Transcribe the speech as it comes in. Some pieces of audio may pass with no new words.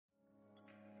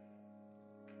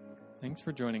Thanks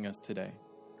for joining us today.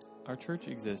 Our church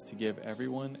exists to give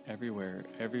everyone, everywhere,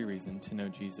 every reason to know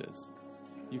Jesus.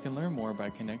 You can learn more by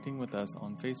connecting with us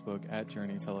on Facebook at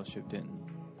Journey Fellowship Denton.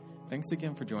 Thanks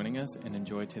again for joining us and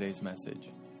enjoy today's message.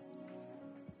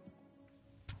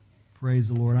 Praise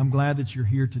the Lord. I'm glad that you're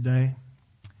here today.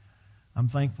 I'm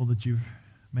thankful that you've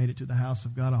made it to the house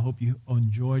of God. I hope you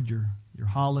enjoyed your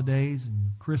holidays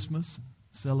and Christmas,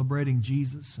 celebrating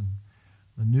Jesus and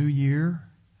the new year.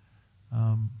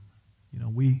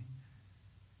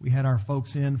 We had our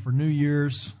folks in for New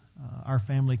Year's. Our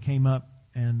family came up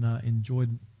and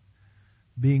enjoyed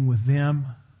being with them.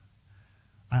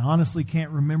 I honestly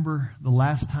can't remember the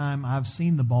last time I've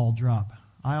seen the ball drop.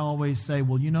 I always say,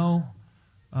 well,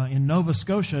 in Nova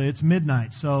Scotia, it's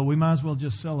midnight, so we might as well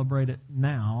just celebrate it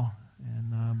now.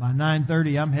 And by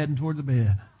 9:30, I'm heading toward the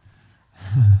bed.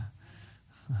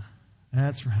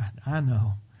 That's right. I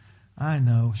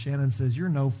know. Shannon says, you're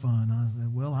no fun. I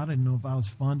said, well, I didn't know if I was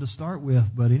fun to start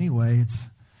with, but anyway, it's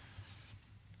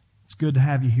good to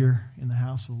have you here in the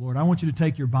house of the Lord. I want you to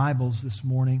take your Bibles this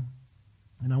morning,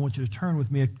 and I want you to turn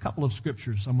with me a couple of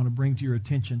scriptures I'm going to bring to your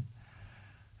attention.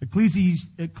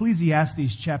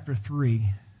 Ecclesiastes chapter 3,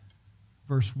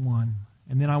 verse 1.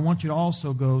 And then I want you to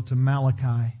also go to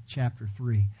Malachi chapter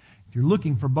 3. If you're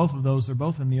looking for both of those, they're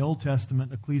both in the Old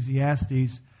Testament.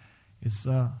 Ecclesiastes is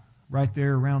right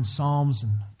there around Psalms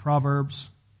and Proverbs.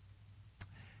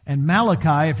 And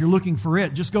Malachi, if you're looking for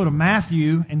it, just go to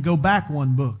Matthew and go back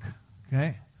one book.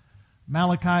 Okay?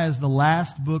 Malachi is the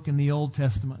last book in the Old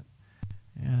Testament.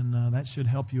 And that should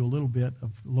help you a little bit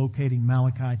of locating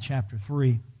Malachi chapter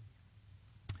 3.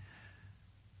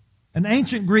 An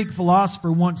ancient Greek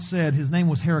philosopher once said, his name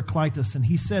was Heraclitus, and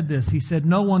he said this. He said,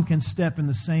 no one can step in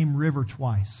the same river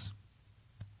twice.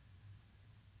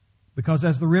 Because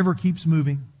as the river keeps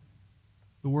moving,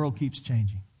 the world keeps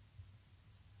changing.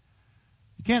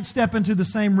 You can't step into the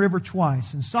same river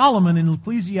twice. And Solomon in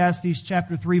Ecclesiastes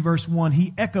chapter 3 verse 1,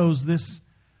 he echoes this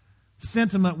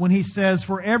sentiment when he says,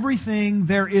 for everything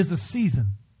there is a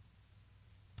season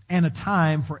and a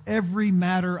time for every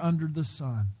matter under the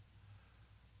sun.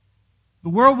 The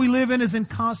world we live in is in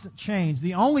constant change.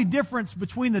 The only difference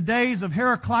between the days of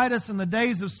Heraclitus and the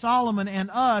days of Solomon and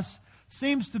us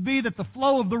seems to be that the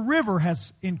flow of the river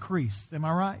has increased. Am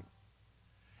I right?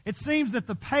 It seems that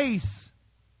the pace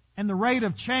and the rate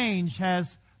of change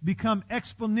has become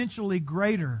exponentially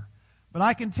greater. But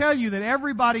I can tell you that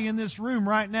everybody in this room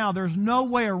right now, there's no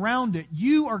way around it.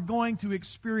 You are going to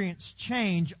experience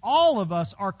change. All of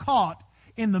us are caught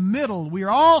in the middle. We are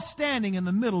all standing in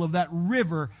the middle of that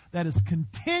river that is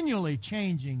continually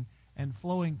changing and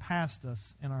flowing past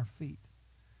us and our feet.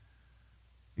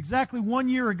 Exactly 1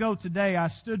 year ago today, I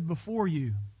stood before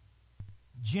you,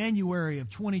 January of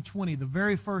 2020, the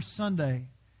very first Sunday.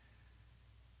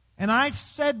 And I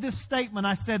said this statement.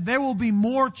 I said, there will be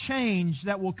more change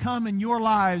that will come in your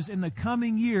lives in the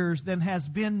coming years than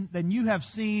you have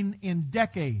seen in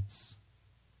decades.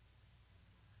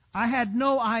 I had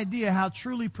no idea how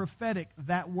truly prophetic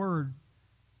that word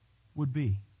would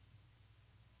be.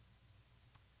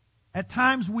 At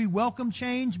times we welcome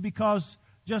change because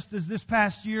just as this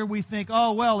past year we think,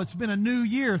 oh, well, it's been a new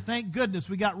year. Thank goodness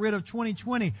we got rid of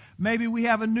 2020. Maybe we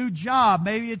have a new job.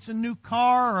 Maybe it's a new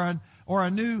car or a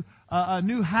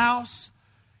new house.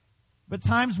 But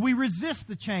times we resist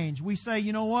the change. We say,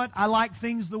 you know what? I like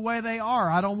things the way they are.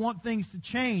 I don't want things to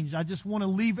change. I just want to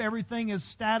leave everything as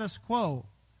status quo.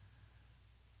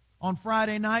 On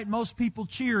Friday night, most people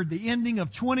cheered the ending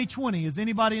of 2020. Is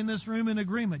anybody in this room in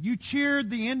agreement? You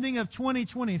cheered the ending of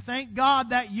 2020. Thank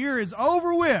God that year is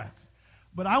over with.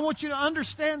 But I want you to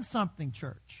understand something,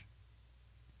 church.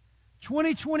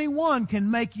 2021 can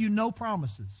make you no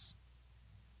promises.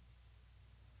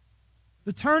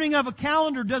 The turning of a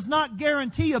calendar does not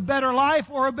guarantee a better life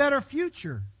or a better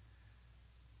future.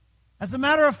 As a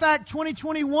matter of fact,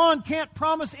 2021 can't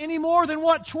promise any more than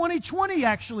what 2020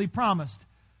 actually promised.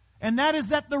 And that is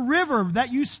that the river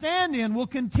that you stand in will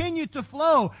continue to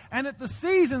flow and that the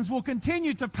seasons will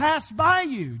continue to pass by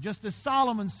you. Just as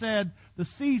Solomon said, the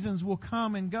seasons will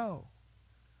come and go.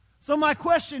 So my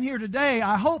question here today,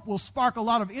 I hope, will spark a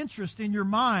lot of interest in your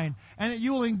mind and that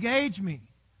you will engage me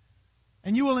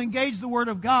and you will engage the Word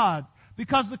of God.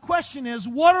 Because the question is,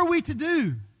 what are we to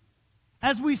do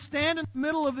as we stand in the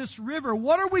middle of this river?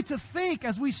 What are we to think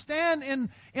as we stand in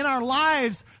our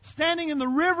lives, standing in the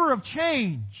river of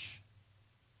change?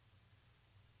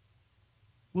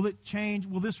 Will it change?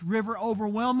 Will this river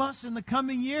overwhelm us in the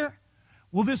coming year?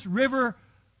 Will this river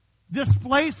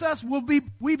displace us? Will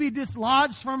we be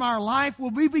dislodged from our life?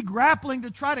 Will we be grappling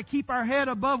to try to keep our head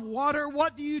above water?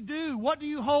 What do you do? What do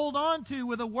you hold on to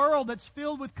with a world that's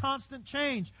filled with constant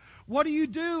change? What do you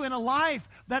do in a life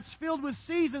that's filled with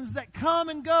seasons that come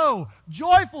and go?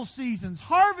 Joyful seasons,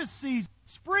 harvest seasons,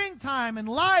 springtime and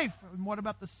life. And what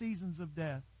about the seasons of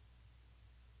death?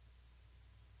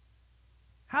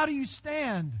 How do you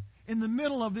stand in the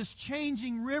middle of this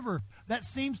changing river that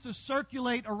seems to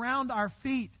circulate around our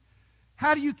feet?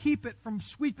 How do you keep it from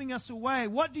sweeping us away?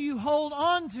 What do you hold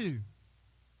on to?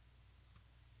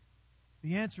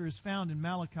 The answer is found in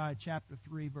Malachi chapter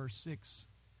 3, verse 6,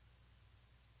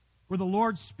 where the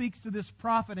Lord speaks to this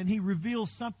prophet and He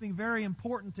reveals something very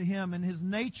important to him in his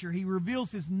nature. He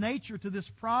reveals His nature to this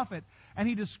prophet, and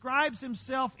He describes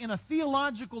Himself in a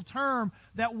theological term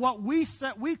that what we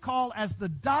call as the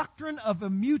doctrine of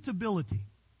immutability.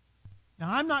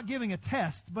 Now, I'm not giving a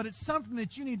test, but it's something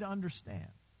that you need to understand.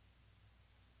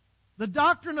 The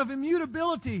doctrine of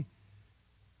immutability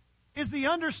is the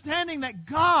understanding that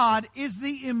God is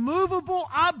the immovable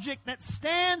object that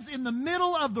stands in the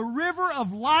middle of the river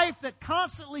of life that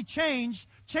constantly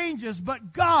changes,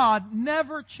 but God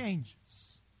never changes.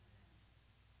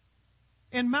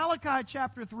 In Malachi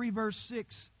chapter 3, verse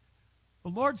 6, the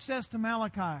Lord says to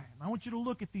Malachi, and I want you to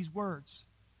look at these words,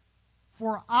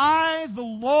 "For I, the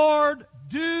Lord,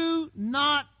 do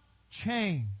not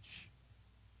change."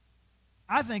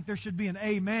 I think there should be an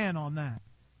amen on that.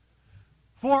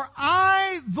 For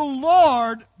I, the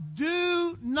Lord,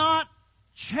 do not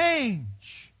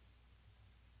change.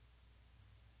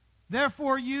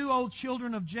 Therefore you, O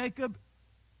children of Jacob,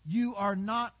 you are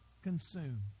not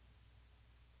consumed.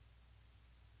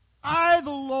 I, the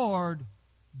Lord,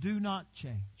 do not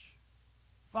change.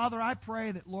 Father, I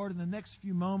pray that, Lord, in the next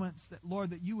few moments, that, Lord,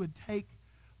 that you would take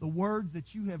the words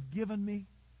that you have given me,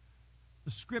 the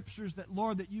Scriptures that,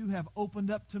 Lord, that you have opened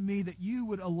up to me, that you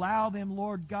would allow them,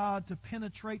 Lord God, to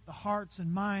penetrate the hearts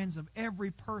and minds of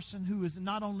every person who is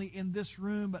not only in this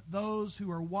room, but those who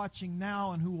are watching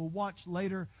now and who will watch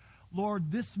later.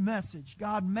 Lord, this message,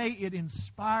 God, may it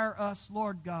inspire us,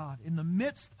 Lord God, in the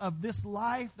midst of this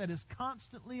life that is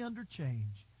constantly under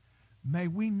change. May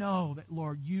we know that,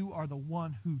 Lord, you are the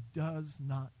one who does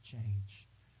not change.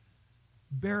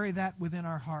 Bury that within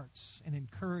our hearts and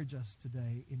encourage us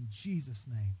today in Jesus'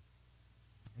 name.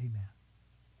 Amen.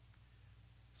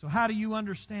 So how do you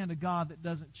understand a God that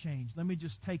doesn't change? Let me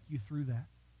just take you through that.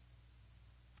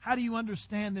 How do you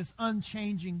understand this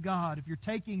unchanging God? If you're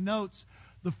taking notes,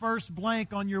 the first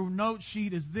blank on your note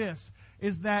sheet is this,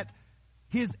 is that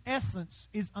His essence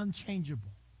is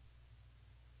unchangeable.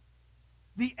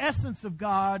 The essence of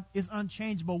God is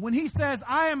unchangeable. When He says,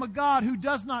 I am a God who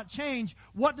does not change,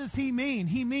 what does He mean?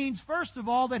 He means, first of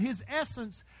all, that His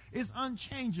essence is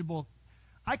unchangeable.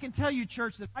 I can tell you,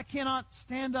 church, that I cannot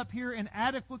stand up here and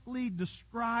adequately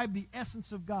describe the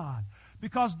essence of God,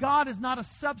 because God is not a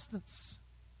substance.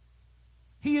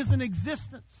 He is an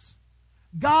existence.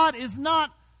 God is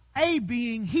not a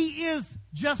being. He is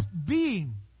just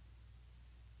being.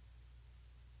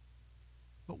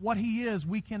 But what He is,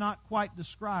 we cannot quite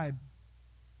describe.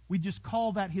 We just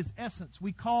call that His essence.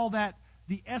 We call that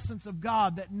the essence of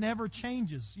God that never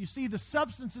changes. You see, the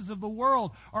substances of the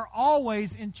world are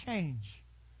always in change.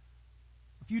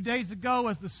 A few days ago,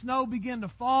 as the snow began to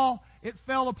fall, it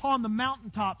fell upon the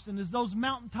mountaintops. And as those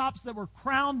mountaintops that were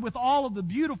crowned with all of the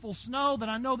beautiful snow that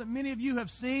I know that many of you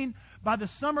have seen, by the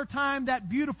summertime, that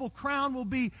beautiful crown will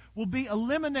be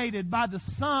eliminated by the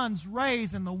sun's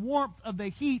rays and the warmth of the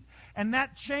heat. And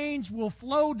that change will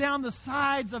flow down the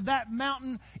sides of that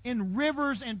mountain in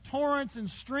rivers and torrents and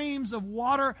streams of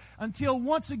water until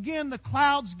once again the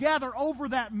clouds gather over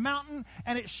that mountain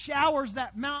and it showers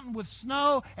that mountain with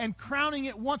snow, and crowning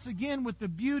it once again with the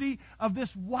beauty of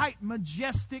this white,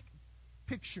 majestic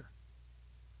picture.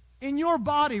 In your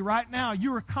body right now,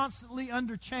 you are constantly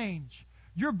under change.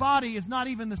 Your body is not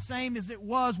even the same as it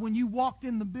was when you walked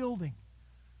in the building.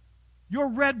 Your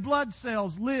red blood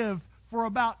cells live for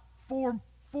about four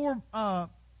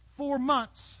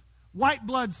months. White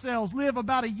blood cells live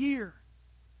about a year.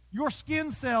 Your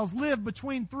skin cells live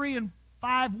between 3 and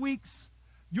 5 weeks.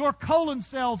 Your colon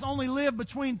cells only live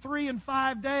between 3 and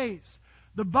 5 days.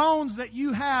 The bones that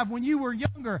you have when you were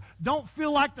younger don't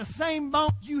feel like the same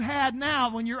bones you had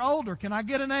now when you're older. Can I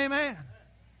get an amen?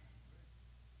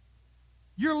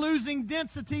 You're losing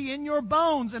density in your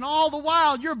bones, and all the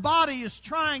while your body is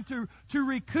trying to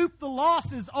recoup the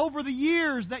losses over the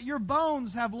years that your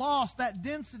bones have lost that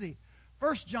density.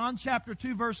 1 John chapter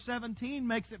 2 verse 17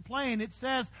 makes it plain. It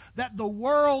says that the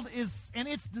world and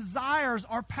its desires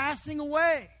are passing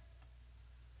away.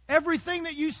 Everything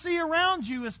that you see around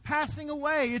you is passing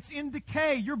away. It's in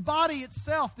decay. Your body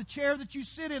itself, the chair that you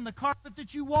sit in, the carpet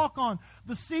that you walk on,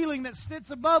 the ceiling that sits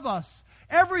above us.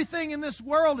 Everything in this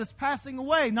world is passing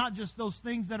away. Not just those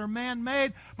things that are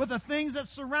man-made, but the things that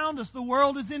surround us. The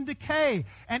world is in decay.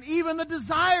 And even the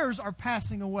desires are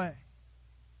passing away.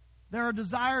 There are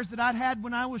desires that I'd had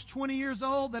when I was 20 years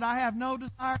old that I have no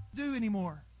desire to do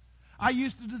anymore. I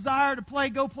used to desire to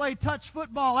go play touch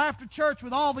football after church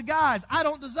with all the guys. I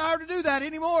don't desire to do that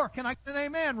anymore. Can I get an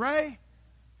amen, Ray?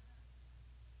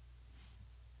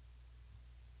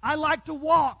 I like to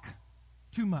walk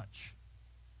too much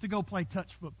to go play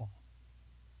touch football.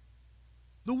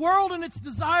 The world and its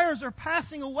desires are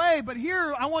passing away, but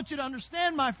here I want you to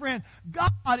understand, my friend,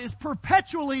 God is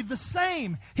perpetually the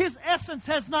same. His essence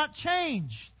has not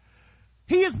changed.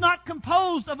 He is not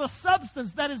composed of a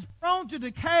substance that is prone to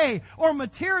decay or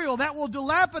material that will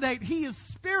dilapidate. He is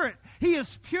spirit. He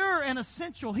is pure and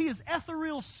essential. He is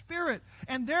ethereal spirit,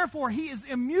 and therefore He is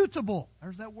immutable.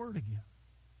 There's that word again.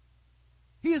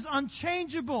 He is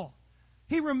unchangeable.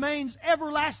 He remains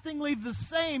everlastingly the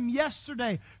same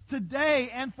yesterday,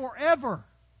 today, and forever.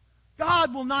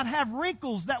 God will not have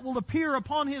wrinkles that will appear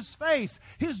upon His face.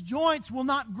 His joints will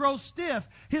not grow stiff.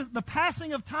 The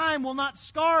passing of time will not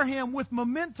scar Him with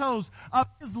mementos of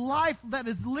His life that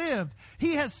is lived.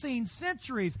 He has seen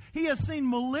centuries. He has seen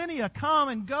millennia come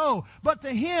and go. But to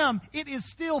Him, it is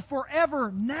still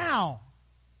forever now.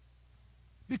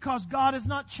 Because God has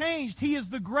not changed. He is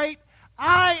the great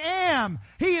I am.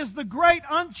 He is the great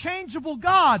unchangeable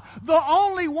God, the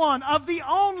only one of the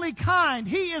only kind.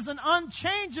 He is an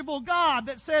unchangeable God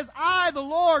that says, I, the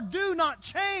Lord, do not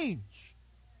change.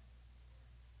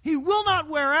 He will not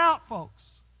wear out, folks.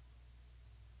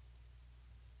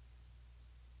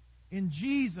 In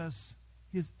Jesus,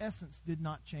 His essence did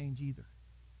not change either.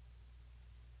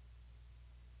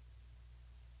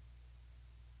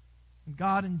 And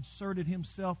God inserted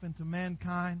Himself into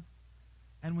mankind.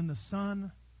 And when the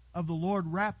Son of the Lord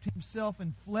wrapped Himself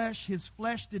in flesh, His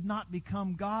flesh did not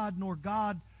become God,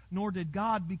 nor did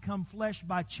God become flesh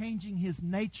by changing His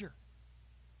nature.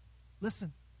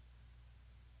 Listen.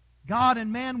 God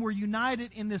and man were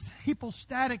united in this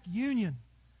hypostatic union.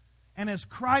 And as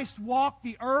Christ walked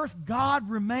the earth, God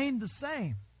remained the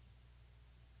same.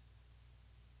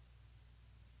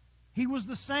 He was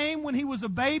the same when He was a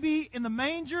baby in the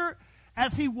manger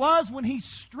as He was when He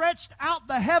stretched out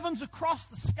the heavens across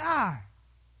the sky.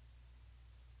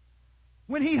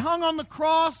 When He hung on the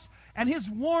cross and His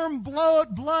warm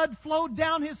blood flowed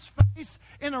down His face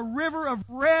in a river of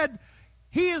red,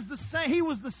 He was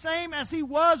the same as He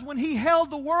was when He held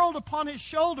the world upon His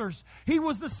shoulders. He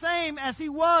was the same as He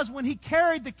was when He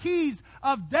carried the keys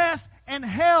of death and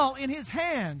hell in His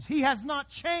hands. He has not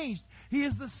changed. He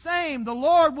is the same. The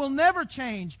Lord will never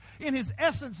change in His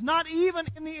essence. Not even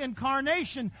in the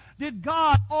incarnation did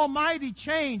God Almighty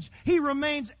change. He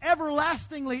remains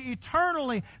everlastingly,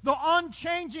 eternally, the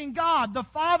unchanging God, the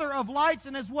Father of lights.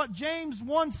 And as what James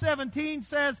 1:17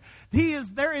 says,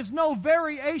 there is no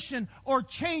variation or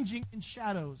changing in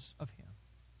shadows of Him.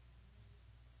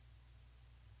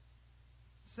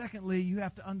 Secondly, you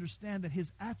have to understand that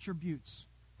His attributes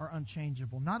are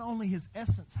unchangeable. Not only His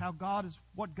essence,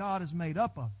 what God is made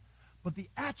up of, but the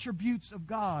attributes of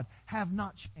God have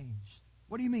not changed.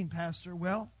 What do you mean, Pastor?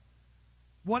 Well,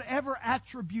 whatever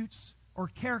attributes or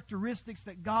characteristics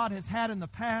that God has had in the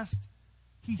past,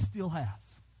 He still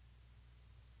has.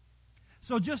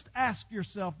 So just ask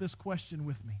yourself this question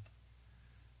with me.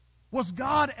 Was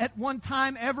God at one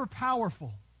time ever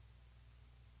powerful?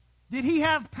 Did He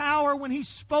have power when He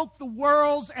spoke the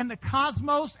worlds and the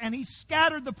cosmos and He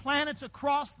scattered the planets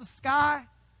across the sky?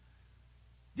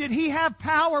 Did He have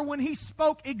power when He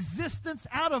spoke existence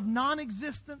out of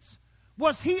non-existence?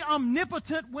 Was He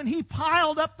omnipotent when He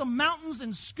piled up the mountains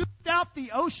and scooped out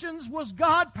the oceans? Was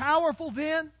God powerful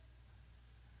then?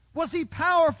 Was He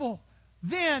powerful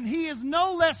then? He is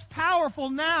no less powerful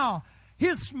now.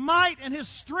 His might and His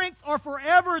strength are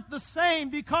forever the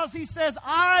same because He says,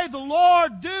 I, the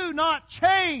Lord, do not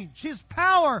change. His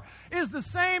power is the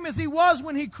same as He was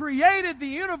when He created the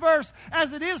universe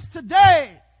as it is today.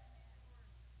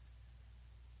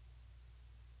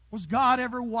 Was God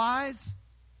ever wise?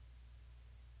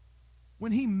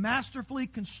 When He masterfully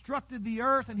constructed the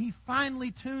earth and He finely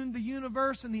tuned the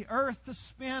universe and the earth to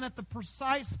spin at the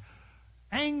precise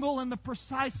angle and the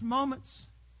precise moments?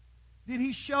 Did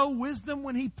He show wisdom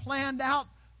when He planned out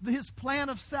His plan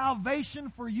of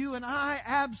salvation for you and I?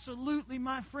 Absolutely,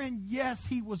 my friend. Yes,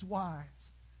 He was wise.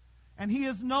 And He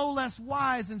is no less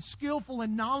wise and skillful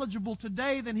and knowledgeable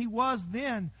today than He was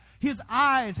then. His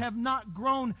eyes have not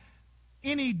grown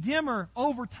any dimmer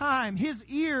over time. His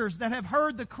ears that have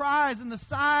heard the cries and the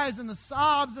sighs and the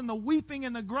sobs and the weeping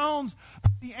and the groans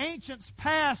of the ancients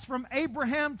past, from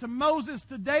Abraham to Moses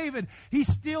to David, He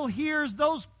still hears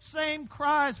those same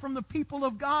cries from the people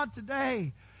of God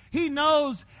today. He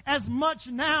knows as much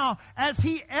now as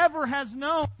He ever has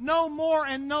known, no more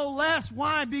and no less.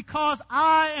 Why? Because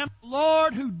I am the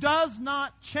Lord who does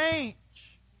not change.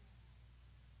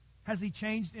 Has He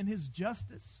changed in His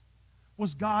justice?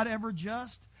 Was God ever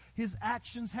just? His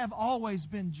actions have always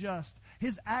been just.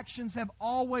 His actions have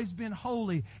always been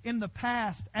holy in the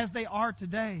past as they are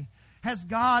today. Has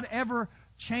God ever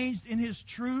changed in His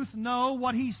truth? No.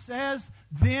 What He says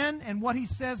then and what He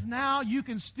says now, you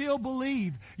can still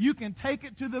believe. You can take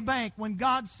it to the bank. When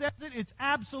God says it, it's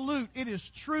absolute. It is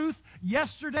truth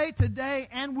yesterday, today,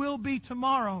 and will be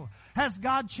tomorrow. Has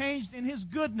God changed in His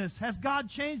goodness? Has God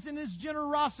changed in His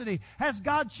generosity? Has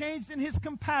God changed in His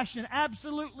compassion?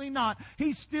 Absolutely not.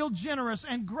 He's still generous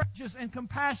and gracious and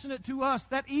compassionate to us,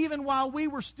 that even while we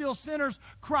were still sinners,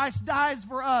 Christ dies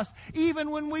for us.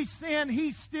 Even when we sin,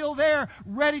 He's still there,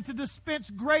 ready to dispense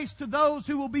grace to those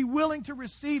who will be willing to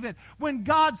receive it. When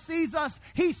God sees us,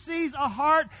 He sees a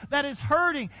heart that is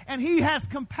hurting, and He has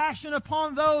compassion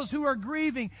upon those who are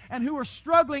grieving and who are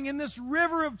struggling in this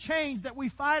river of change that we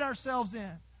find ourselves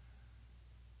in.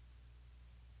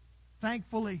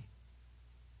 Thankfully,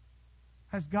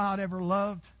 has God ever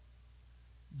loved?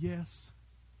 Yes.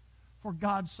 For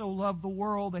God so loved the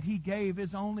world that He gave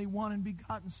His only one and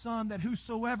begotten Son, that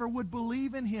whosoever would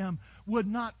believe in Him would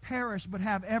not perish but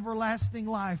have everlasting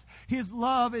life. His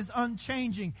love is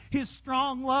unchanging. His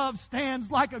strong love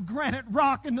stands like a granite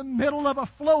rock in the middle of a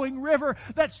flowing river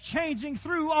that's changing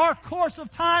through our course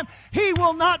of time. He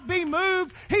will not be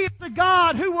moved. He is the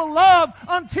God who will love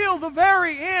until the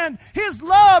very end. His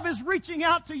love is reaching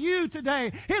out to you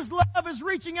today. His love is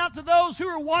reaching out to those who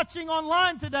are watching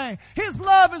online today. His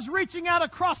love is reaching out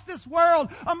across this world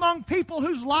among people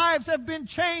whose lives have been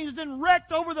changed and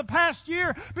wrecked over the past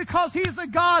year, because He's a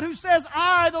God who says,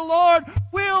 I, the Lord,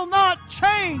 will not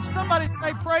change. Somebody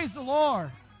say, praise the Lord.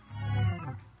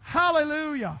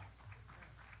 Hallelujah.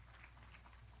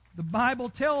 The Bible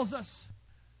tells us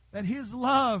that His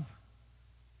love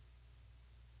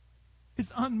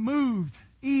is unmoved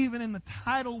even in the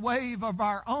tidal wave of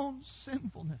our own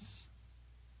sinfulness.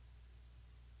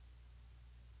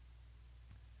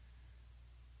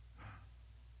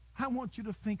 I want you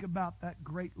to think about that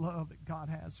great love that God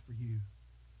has for you.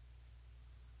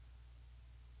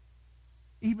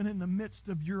 Even in the midst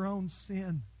of your own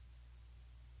sin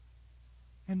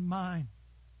and mine,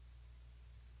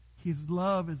 His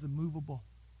love is immovable.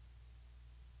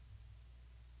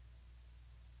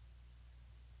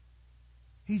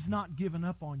 He's not given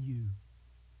up on you.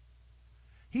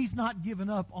 He's not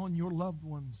given up on your loved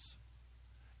ones.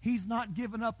 He's not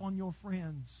given up on your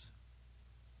friends.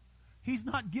 He's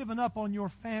not given up on your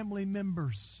family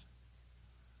members.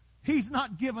 He's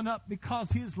not given up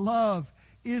because His love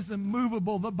is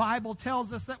immovable. The Bible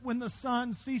tells us that when the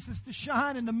sun ceases to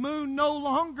shine and the moon no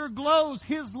longer glows,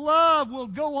 His love will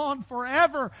go on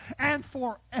forever and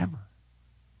forever.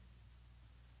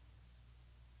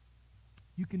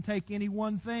 You can take any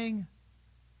one thing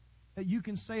that you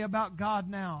can say about God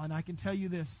now, and I can tell you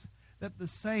this, that the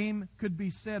same could be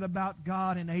said about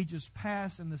God in ages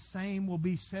past, and the same will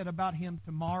be said about Him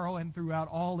tomorrow and throughout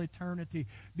all eternity,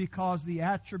 because the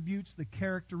attributes, the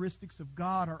characteristics of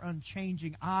God are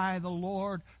unchanging. I, the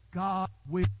Lord God,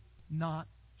 will not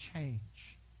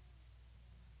change.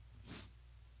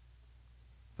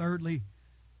 Thirdly,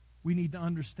 we need to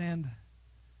understand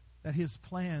that His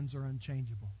plans are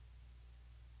unchangeable.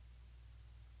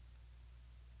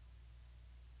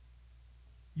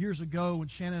 Years ago, when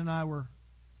Shannon and I were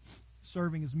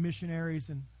serving as missionaries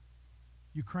in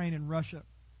Ukraine and Russia,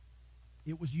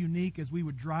 it was unique as we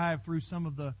would drive through some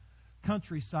of the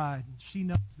countryside. And she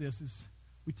knows this, as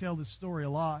we tell this story a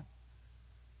lot.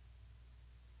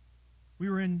 We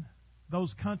were in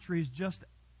those countries just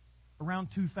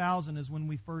around 2000 is when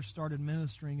we first started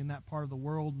ministering in that part of the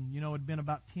world. And, it had been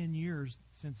about 10 years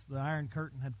since the Iron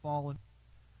Curtain had fallen.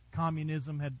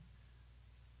 Communism had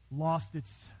lost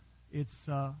its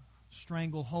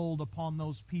stranglehold upon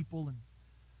those people, and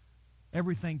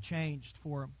everything changed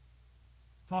for them.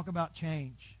 Talk about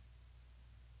change.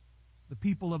 The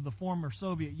people of the former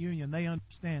Soviet Union, they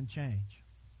understand change.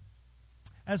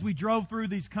 As we drove through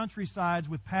these countrysides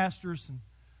with pastors, and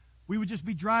we would just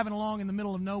be driving along in the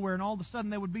middle of nowhere, and all of a sudden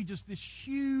there would be just this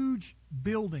huge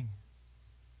building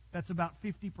that's about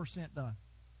 50% done.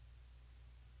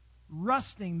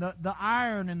 Rusting, the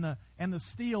iron and the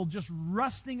steel just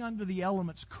rusting under the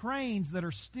elements. Cranes that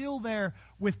are still there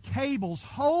with cables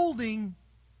holding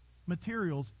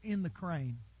materials in the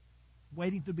crane,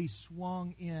 waiting to be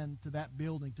swung into that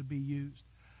building to be used.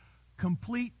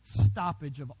 Complete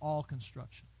stoppage of all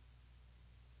construction.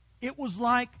 It was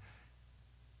like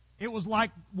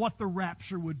what the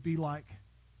rapture would be like.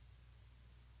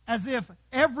 As if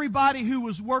everybody who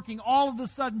was working all of a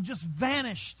sudden just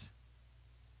vanished.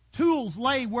 Tools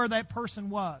lay where that person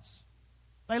was.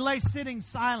 They lay sitting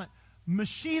silent.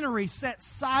 Machinery set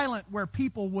silent where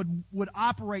people would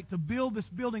operate to build this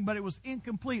building, but it was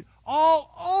incomplete.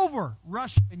 All over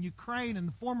Russia and Ukraine and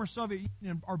the former Soviet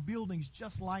Union are buildings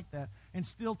just like that. And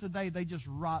still today they just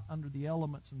rot under the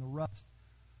elements and the rust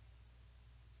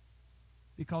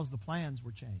because the plans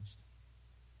were changed.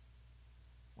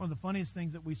 One of the funniest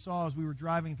things that we saw as we were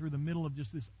driving through the middle of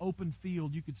just this open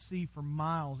field, you could see for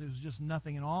miles, it was just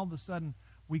nothing. And all of a sudden,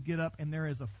 we get up and there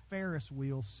is a Ferris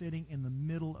wheel sitting in the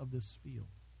middle of this field.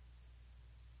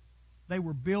 They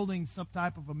were building some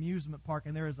type of amusement park,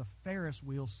 and there is a Ferris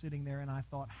wheel sitting there, and I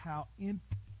thought how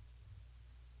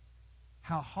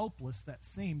hopeless that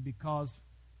seemed, because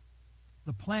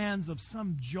the plans of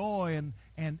some joy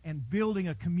and building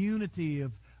a community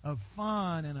of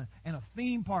fun and a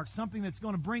theme park, something that's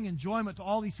going to bring enjoyment to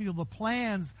all these people, the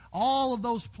plans, all of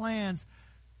those plans,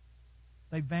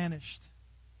 they vanished.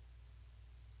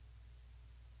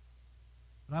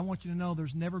 But I want you to know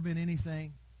there's never been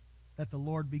anything that the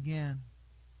Lord began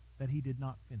that He did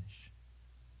not finish.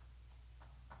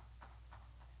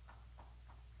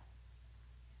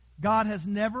 God has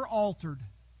never altered.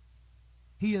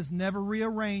 He has never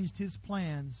rearranged His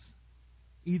plans,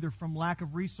 either from lack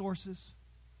of resources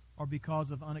or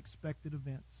because of unexpected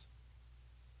events.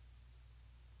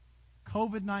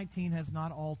 COVID-19 has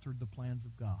not altered the plans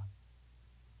of God.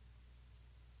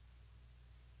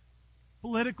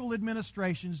 Political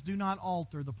administrations do not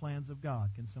alter the plans of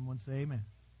God. Can someone say amen?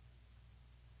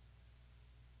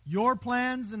 Your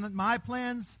plans and my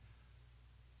plans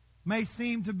may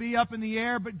seem to be up in the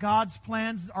air, but God's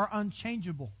plans are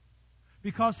unchangeable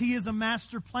because He is a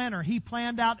master planner. He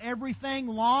planned out everything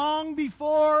long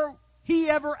before He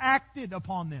ever acted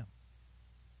upon them.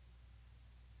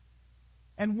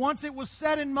 And once it was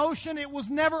set in motion, it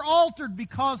was never altered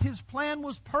because His plan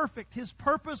was perfect. His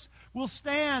purpose will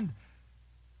stand.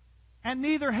 And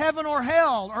neither heaven or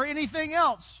hell or anything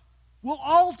else will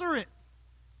alter it.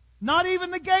 Not even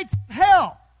the gates of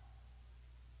hell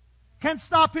can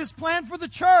stop His plan for the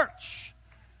church,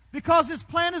 because His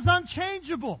plan is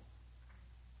unchangeable.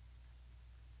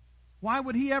 Why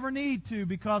would He ever need to?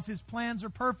 Because His plans are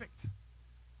perfect.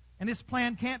 And His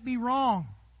plan can't be wrong.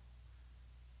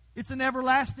 It's an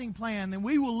everlasting plan, and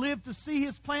we will live to see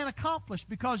His plan accomplished,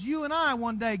 because you and I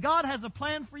one day, God has a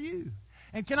plan for you.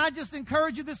 And can I just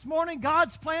encourage you this morning,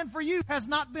 God's plan for you has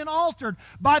not been altered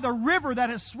by the river that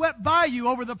has swept by you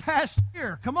over the past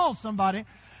year. Come on, somebody.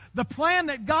 The plan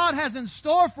that God has in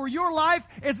store for your life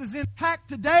is as intact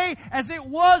today as it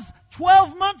was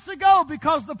 12 months ago,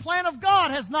 because the plan of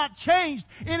God has not changed.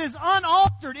 It is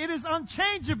unaltered. It is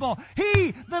unchangeable.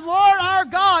 He, the Lord our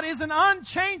God, is an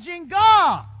unchanging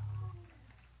God.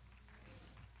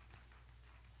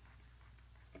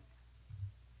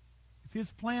 If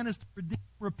His plan is to redeem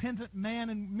repentant men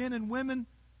and women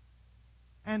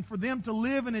and for them to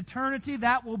live in eternity,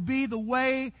 that will be the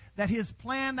way that His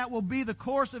plan, that will be the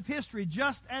course of history,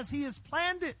 just as He has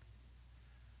planned it.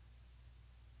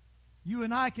 You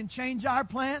and I can change our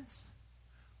plans.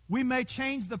 We may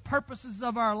change the purposes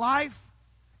of our life,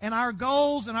 and our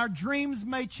goals and our dreams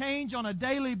may change on a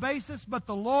daily basis, but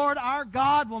the Lord our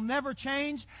God will never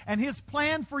change, and His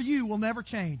plan for you will never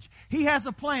change. He has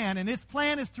a plan, and His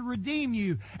plan is to redeem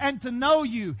you and to know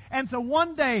you and to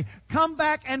one day come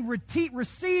back and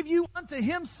receive you unto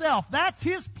Himself. That's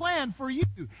His plan for you.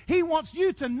 He wants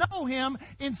you to know Him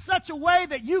in such a way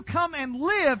that you come and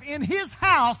live in His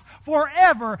house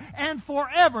forever and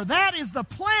forever. That is the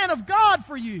plan of God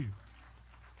for you.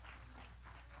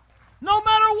 No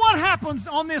matter what happens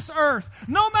on this earth,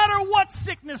 no matter what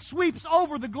sickness sweeps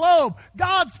over the globe,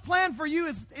 God's plan for you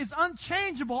is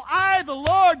unchangeable. I, the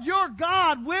Lord your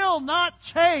God, will not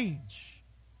change.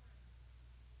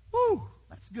 Whew,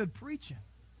 that's good preaching.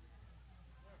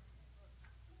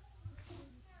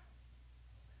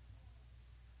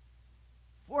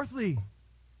 Fourthly,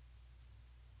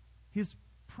 His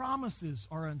promises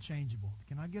are unchangeable.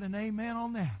 Can I get an amen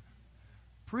on that?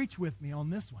 Preach with me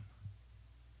on this one.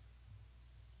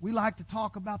 We like to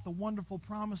talk about the wonderful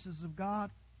promises of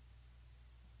God,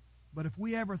 but if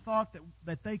we ever thought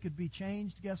that they could be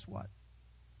changed, guess what?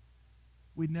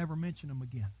 We'd never mention them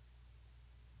again.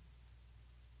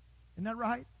 Isn't that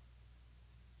right?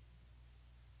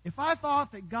 If I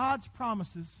thought that God's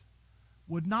promises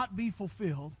would not be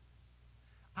fulfilled,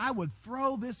 I would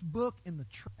throw this book in the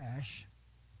trash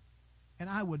and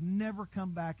I would never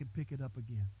come back and pick it up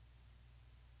again.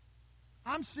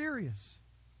 I'm serious.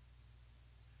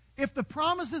 If the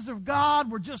promises of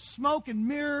God were just smoke and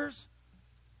mirrors,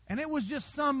 and it was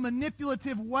just some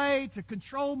manipulative way to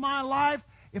control my life,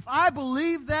 if I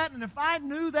believed that and if I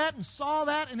knew that and saw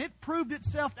that and it proved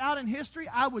itself out in history,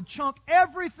 I would chunk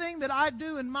everything that I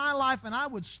do in my life and I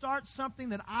would start something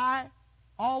that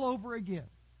all over again.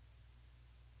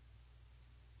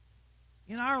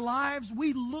 In our lives,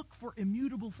 we look for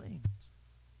immutable things.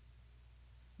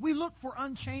 We look for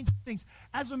unchanged things.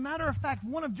 As a matter of fact,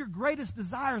 one of your greatest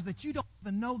desires that you don't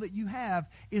even know that you have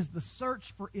is the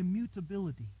search for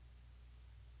immutability.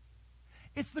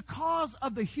 It's the cause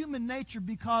of the human nature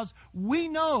because we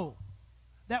know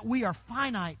that we are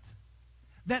finite,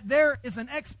 that there is an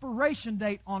expiration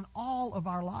date on all of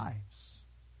our lives.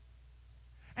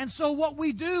 And so what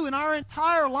we do in our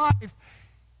entire life,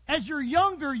 as you're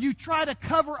younger, you try to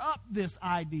cover up this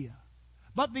idea.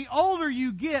 But the older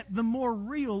you get, the more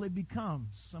real it becomes.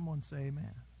 Someone say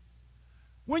amen.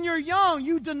 When you're young,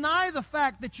 you deny the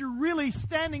fact that you're really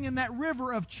standing in that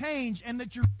river of change and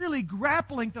that you're really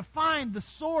grappling to find the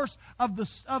source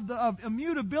of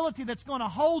immutability that's going to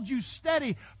hold you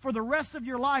steady for the rest of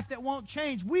your life that won't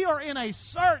change. We are in a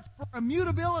search for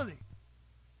immutability.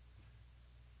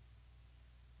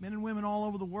 Men and women all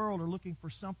over the world are looking for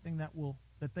something that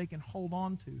they can hold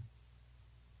on to,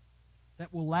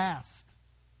 that will last.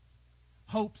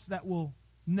 Hopes that will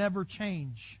never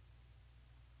change.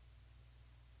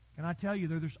 Can I tell you,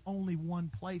 there's only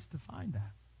one place to find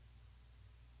that.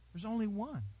 There's only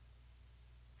one.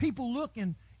 People look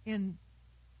in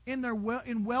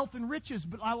wealth and riches,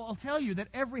 but I will tell you that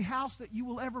every house that you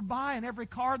will ever buy and every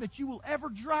car that you will ever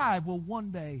drive will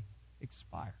one day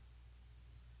expire.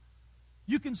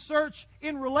 You can search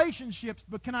in relationships,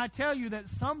 but can I tell you that at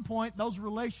some point those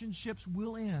relationships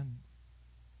will end?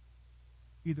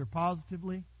 Either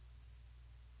positively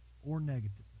or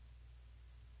negatively.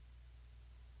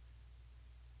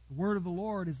 The word of the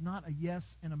Lord is not a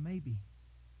yes and a maybe.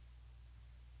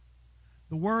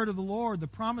 The word of the Lord, the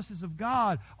promises of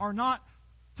God are not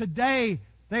today,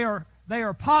 they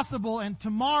are possible, and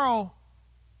tomorrow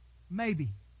maybe.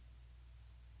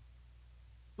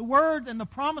 The word and the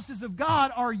promises of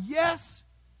God are yes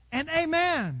and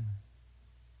amen.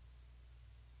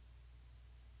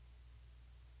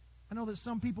 I know that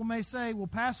some people may say, well,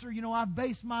 Pastor, I've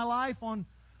based my life on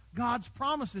God's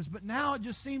promises, but now it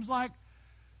just seems like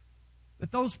that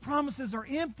those promises are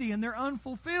empty and they're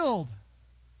unfulfilled.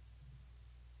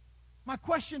 My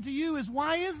question to you is,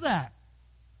 why is that?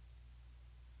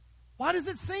 Why does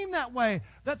it seem that way?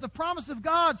 That the promise of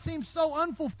God seems so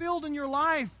unfulfilled in your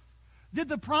life? Did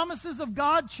the promises of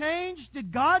God change?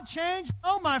 Did God change?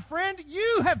 Oh, my friend,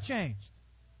 you have changed.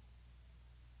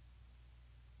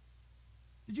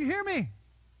 Did you hear me?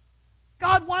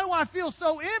 God, why do I feel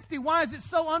so empty? Why is it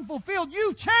so unfulfilled?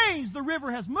 You've changed. The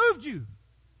river has moved you.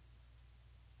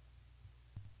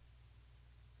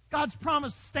 God's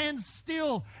promise stands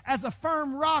still as a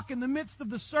firm rock in the midst of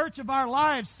the search of our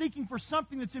lives, seeking for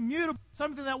something that's immutable,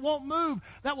 something that won't move,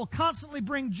 that will constantly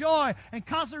bring joy and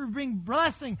constantly bring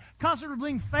blessing, constantly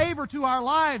bring favor to our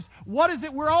lives. What is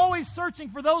it? We're always searching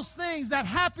for those things, that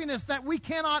happiness that we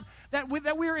cannot, that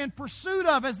we're in pursuit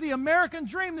of as the American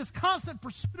dream, this constant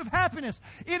pursuit of happiness.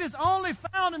 It is only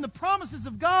found in the promises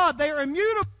of God. They are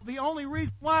immutable. The only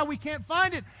reason why we can't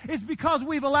find it is because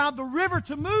we've allowed the river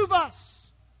to move us.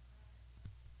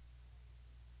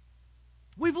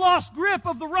 We've lost grip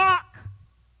of the rock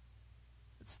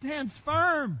that stands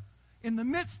firm in the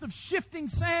midst of shifting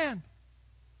sand.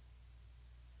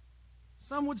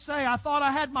 Some would say, I thought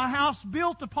I had my house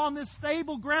built upon this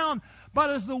stable ground, but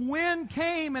as the wind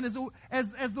came and as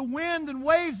the wind and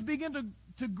waves began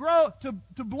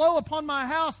to blow upon my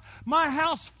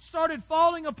house started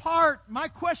falling apart. My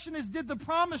question is, did the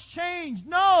promise change?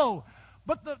 No.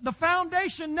 But the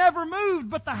foundation never moved,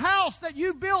 but the house that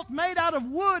you built made out of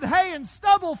wood, hay, and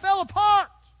stubble fell apart.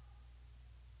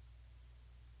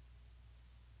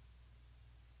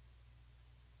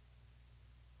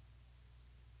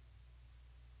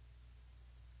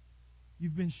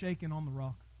 You've been shaken on the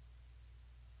rock,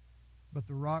 but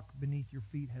the rock beneath your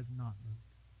feet has not moved.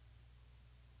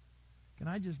 Can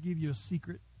I just give you a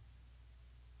secret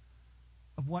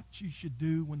of what you should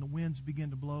do when the winds begin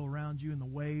to blow around you and the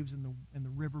waves and the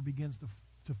river begins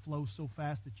to flow so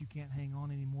fast that you can't hang on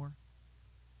anymore?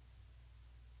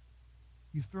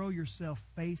 You throw yourself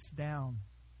face down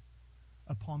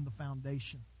upon the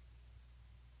foundation.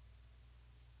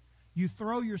 You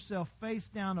throw yourself face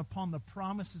down upon the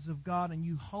promises of God and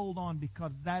you hold on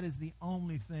because that is the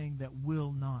only thing that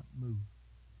will not move.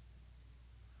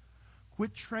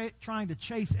 Quit trying to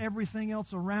chase everything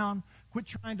else around. Quit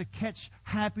trying to catch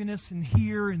happiness in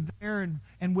here and there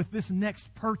and with this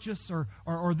next purchase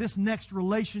or this next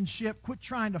relationship. Quit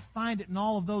trying to find it in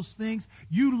all of those things.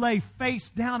 You lay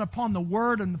face down upon the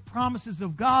Word and the promises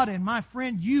of God, and my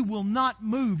friend, you will not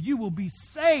move. You will be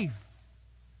safe.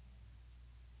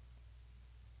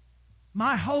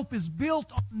 My hope is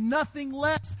built on nothing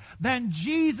less than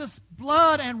Jesus'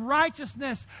 blood and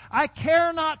righteousness. I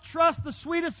care not trust the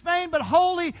sweetest fame, but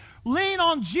wholly lean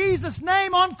on Jesus'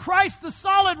 name. On Christ the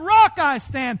solid rock I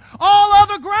stand. All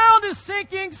other ground is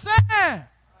sinking sand.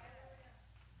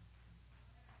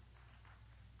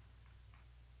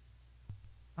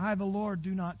 I, the Lord,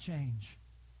 do not change.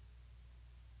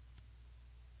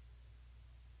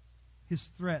 His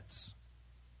threats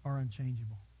are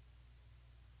unchangeable.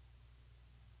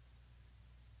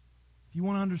 If you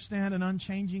want to understand an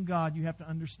unchanging God, you have to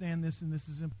understand this, and this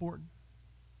is important.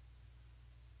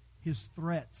 His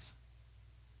threats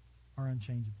are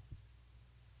unchangeable.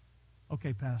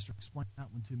 Okay, Pastor, explain that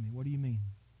one to me. What do you mean?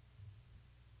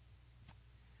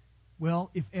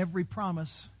 Well, if every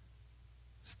promise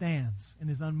stands and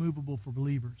is unmovable for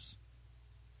believers,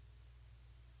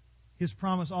 His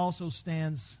promise also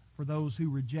stands for those who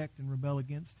reject and rebel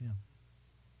against Him.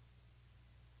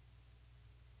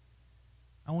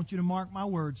 I want you to mark my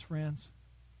words, friends.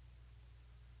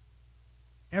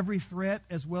 Every threat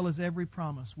as well as every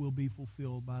promise will be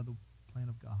fulfilled by the plan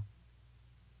of God.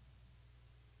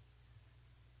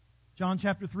 John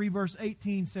chapter 3 verse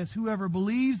 18 says, whoever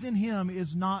believes in Him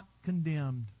is not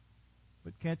condemned.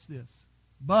 But catch this.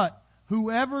 But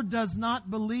whoever does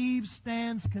not believe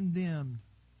stands condemned.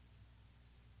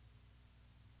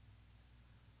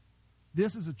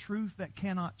 This is a truth that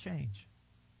cannot change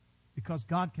because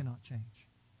God cannot change.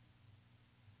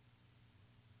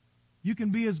 You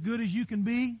can be as good as you can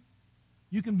be.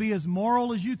 You can be as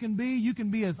moral as you can be. You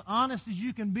can be as honest as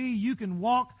you can be. You can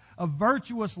walk a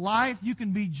virtuous life. You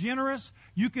can be generous.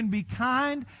 You can be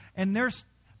kind.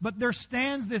 But there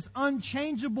stands this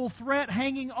unchangeable threat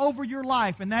hanging over your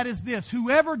life, and that is this.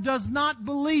 Whoever does not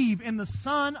believe in the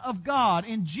Son of God,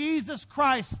 in Jesus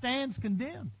Christ, stands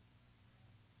condemned.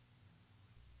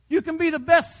 You can be the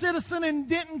best citizen in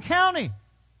Denton County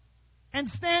and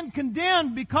stand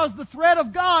condemned because the threat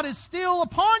of God is still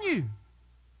upon you.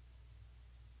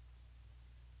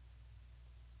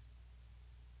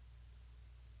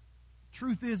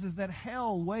 Truth is that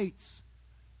hell waits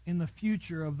in the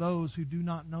future of those who do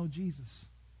not know Jesus.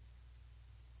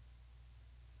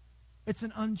 It's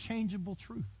an unchangeable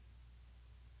truth.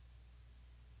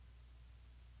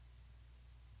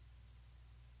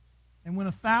 And when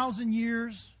 1,000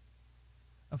 years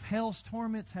of hell's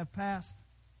torments have passed,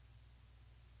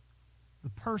 the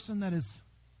person that is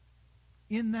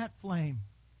in that flame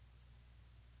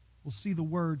will see the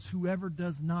words, whoever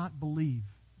does not believe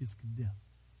is condemned.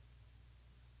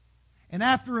 And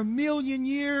after 1,000,000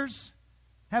 years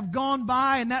have gone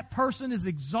by and that person is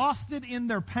exhausted in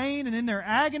their pain and in their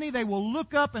agony, they will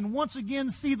look up and once again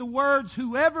see the words,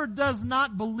 whoever does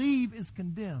not believe is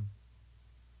condemned.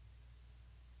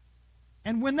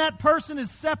 And when that person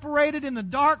is separated in the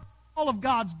dark, all of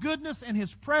God's goodness and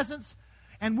His presence,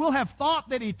 and will have thought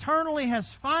that eternally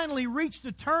has finally reached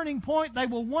a turning point, they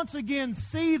will once again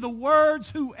see the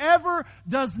words, whoever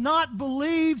does not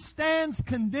believe stands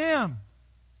condemned.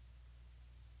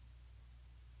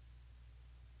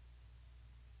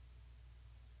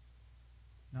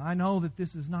 Now, I know that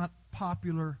this is not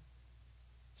popular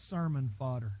sermon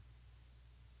fodder.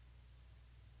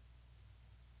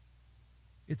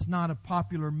 It's not a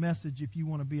popular message if you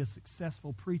want to be a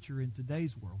successful preacher in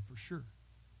today's world, for sure.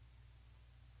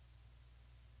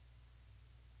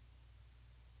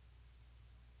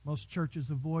 Most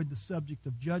churches avoid the subject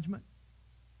of judgment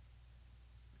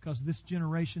because this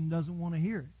generation doesn't want to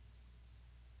hear it.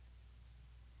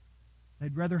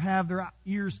 They'd rather have their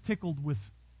ears tickled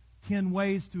with 10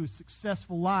 ways to a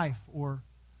successful life or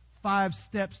 5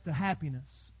 steps to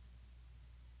happiness.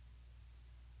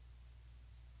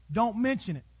 Don't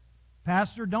mention it.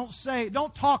 Pastor, don't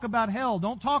talk about hell.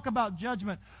 Don't talk about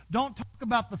judgment. Don't talk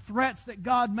about the threats that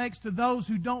God makes to those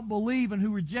who don't believe and who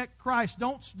reject Christ.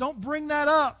 Don't bring that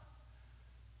up.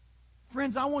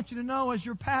 Friends, I want you to know as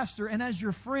your pastor and as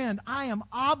your friend, I am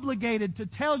obligated to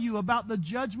tell you about the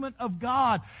judgment of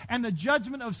God and the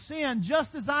judgment of sin,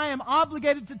 just as I am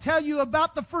obligated to tell you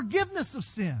about the forgiveness of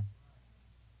sin.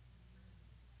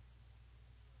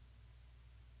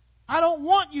 I don't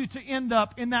want you to end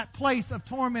up in that place of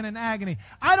torment and agony.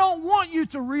 I don't want you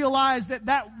to realize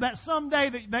that someday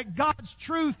that God's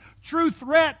true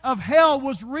threat of hell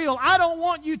was real. I don't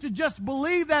want you to just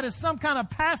believe that as some kind of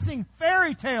passing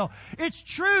fairy tale. It's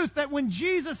truth that when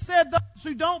Jesus said those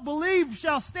who don't believe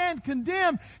shall stand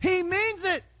condemned, He means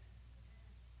it.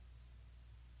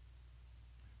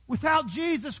 Without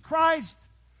Jesus Christ,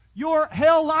 your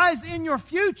hell lies in your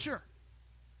future.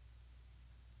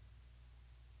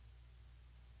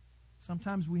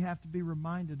 Sometimes we have to be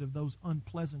reminded of those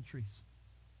unpleasantries.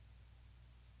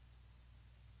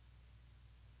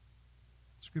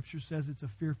 Scripture says it's a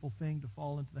fearful thing to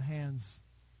fall into the hands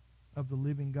of the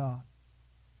living God.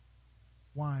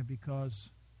 Why?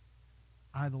 Because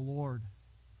I, the Lord,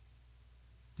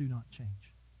 do not change.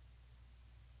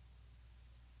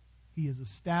 He has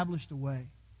established a way,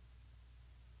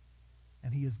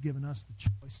 and He has given us the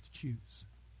choice to choose.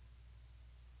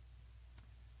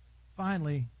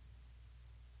 Finally,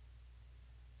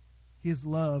 His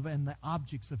love and the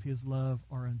objects of His love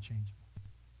are unchangeable.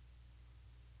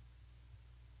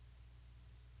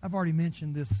 I've already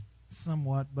mentioned this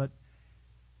somewhat, but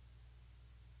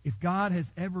if God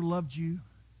has ever loved you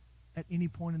at any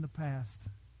point in the past,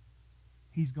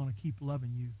 He's going to keep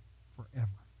loving you forever.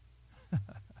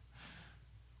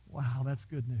 Wow, that's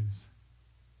good news.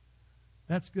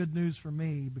 That's good news for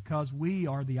me because we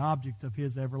are the object of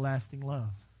His everlasting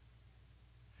love.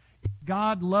 If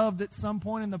God loved at some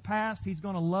point in the past, He's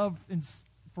going to love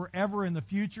forever in the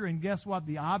future. And guess what?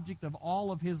 The object of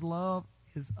all of His love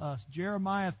is us.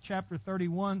 Jeremiah chapter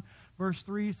 31, verse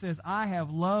 3 says, I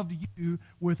have loved you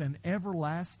with an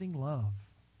everlasting love.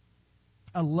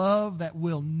 A love that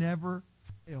will never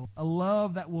fail. A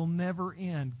love that will never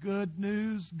end. Good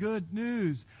news, good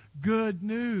news, good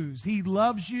news. He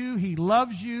loves you, He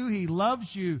loves you, He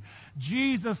loves you.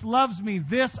 Jesus loves me.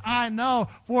 This I know,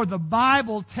 for the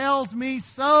Bible tells me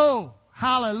so.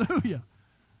 Hallelujah.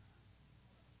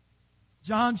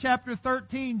 John chapter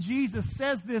 13, Jesus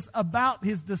says this about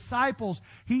His disciples.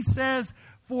 He says,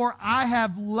 for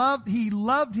He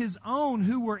loved His own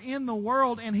who were in the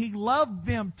world, and He loved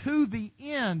them to the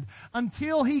end,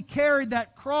 until He carried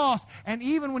that cross. And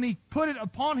even when He put it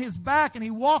upon His back and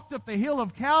He walked up the hill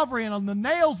of Calvary, and the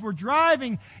nails were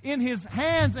driving in His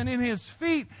hands and in His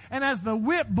feet, and as the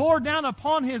whip bore down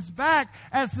upon His back,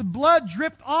 as the blood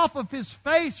dripped off of His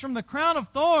face from the crown of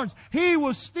thorns, He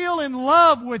was still in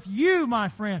love with you, my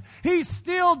friend. He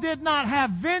still did not have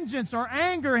vengeance or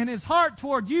anger in His heart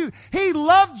toward you. He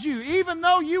loved you. Even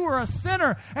though you were a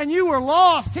sinner and you were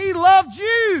lost, He loved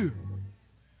you.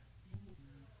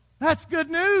 That's good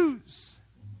news.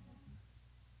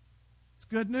 It's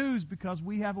good news because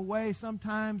we have a way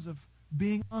sometimes of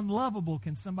being unlovable.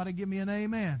 Can somebody give me an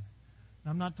amen?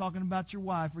 I'm not talking about your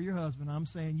wife or your husband. I'm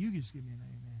saying you just give me an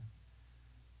amen.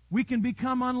 We can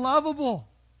become unlovable.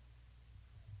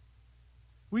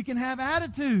 We can have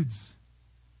attitudes.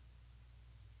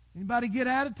 Anybody get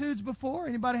attitudes before?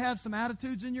 Anybody have some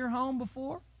attitudes in your home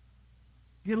before?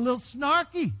 Get a little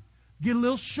snarky. Get a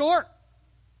little short.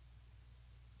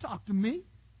 Talk to me.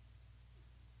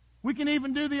 We can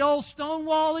even do the old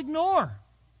stonewall ignore.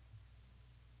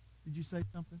 Did you say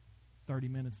something? 30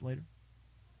 minutes later.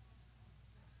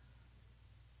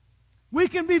 We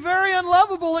can be very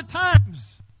unlovable at times.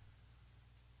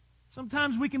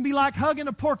 Sometimes we can be like hugging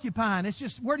a porcupine. It's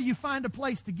just, where do you find a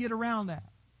place to get around that?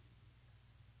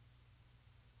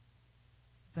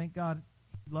 Thank God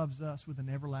He loves us with an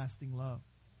everlasting love.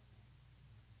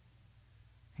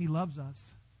 He loves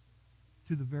us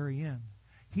to the very end.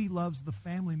 He loves the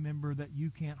family member that you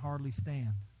can't hardly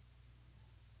stand.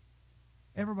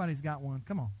 Everybody's got one.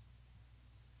 Come on.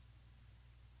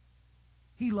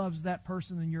 He loves that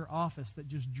person in your office that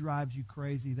just drives you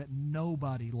crazy, that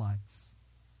nobody likes.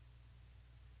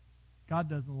 God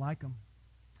doesn't like them.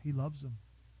 He loves them.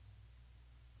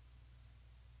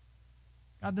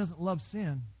 God doesn't love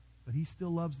sin, but He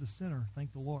still loves the sinner,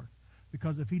 thank the Lord.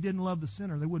 Because if He didn't love the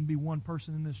sinner, there wouldn't be one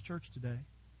person in this church today.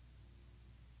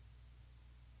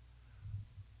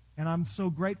 And I'm so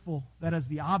grateful that as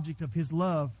the object of His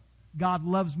love, God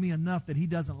loves me enough that He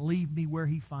doesn't leave me where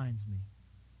He finds me.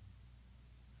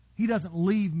 He doesn't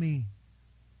leave me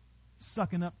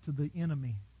sucking up to the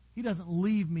enemy. He doesn't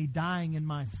leave me dying in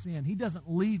my sin. He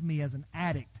doesn't leave me as an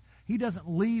addict. He doesn't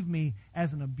leave me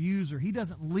as an abuser. He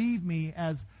doesn't leave me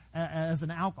as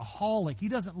an alcoholic. He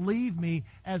doesn't leave me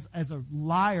as a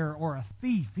liar or a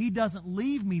thief. He doesn't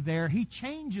leave me there. He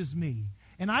changes me.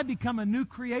 and I become a new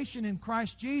creation in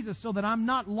Christ Jesus, so that I'm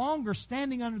not longer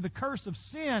standing under the curse of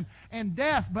sin and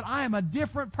death, but I am a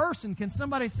different person. Can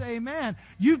somebody say amen?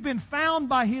 You've been found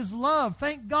by His love.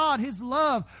 Thank God His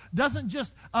love doesn't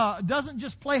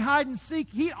just play hide and seek.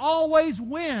 He always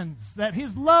wins. That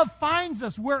His love finds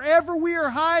us wherever we are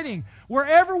hiding,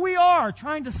 wherever we are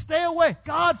trying to stay away.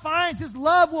 God finds. His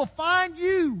love will find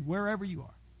you wherever you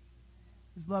are.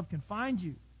 His love can find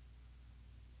you.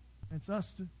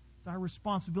 It's our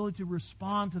responsibility to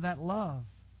respond to that love.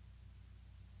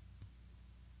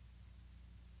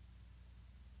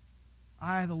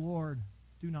 I, the Lord,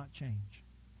 do not change.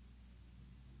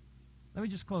 Let me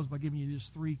just close by giving you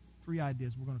just three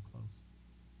ideas. We're going to close.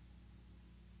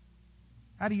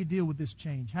 How do you deal with this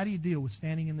change? How do you deal with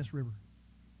standing in this river?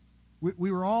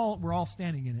 We're all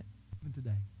standing in it, even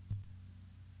today.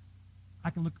 I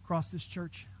can look across this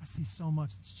church. I see so much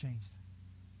that's changed.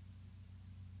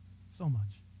 So much.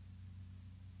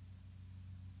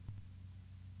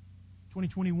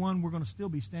 2021, we're going to still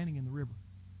be standing in the river.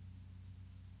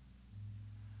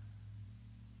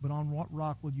 But on what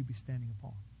rock will you be standing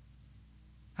upon?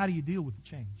 How do you deal with the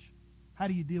change? How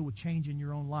do you deal with change in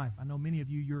your own life? I know many of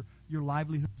you, your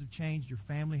livelihoods have changed, your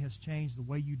family has changed, the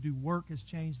way you do work has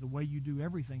changed, the way you do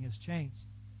everything has changed.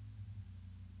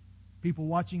 People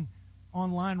watching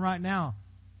online right now,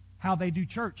 how they do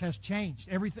church has changed.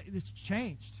 Everything, it's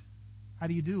changed. How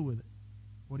do you deal with it?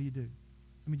 What do you do?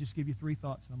 Let me just give you 3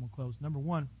 thoughts and I'm going to close. Number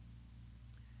 1,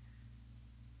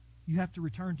 you have to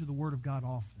return to the Word of God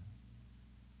often.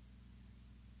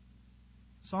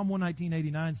 Psalm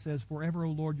 119:89 says, "Forever,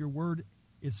 O Lord, your word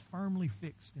is firmly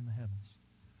fixed in the heavens."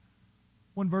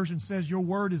 One version says, "Your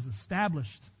word is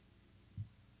established,"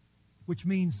 which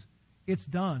means it's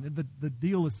done. The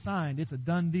deal is signed. It's a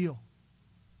done deal.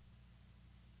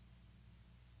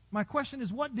 My question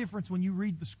is, what difference when you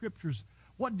read the Scriptures,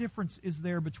 what difference is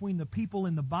there between the people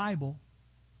in the Bible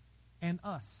and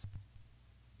us?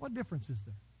 What difference is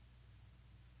there?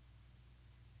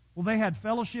 Well, they had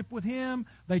fellowship with Him.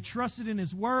 They trusted in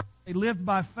His Word. They lived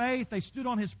by faith. They stood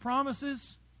on His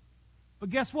promises. But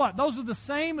guess what? Those are the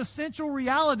same essential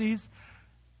realities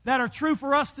that are true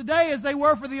for us today as they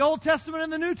were for the Old Testament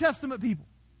and the New Testament people.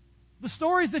 The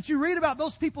stories that you read about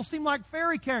those people seem like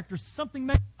fairy characters, something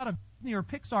made out of Disney or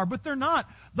Pixar, but they're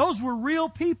not. Those were real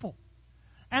people.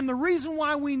 And the reason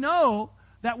why we know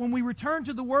that when we return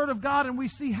to the Word of God and we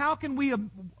see how can we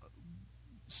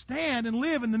stand and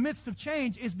live in the midst of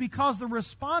change is because the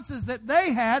responses that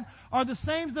they had are the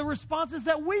same as the responses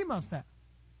that we must have.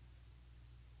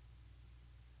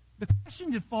 The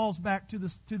question that falls back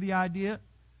to the idea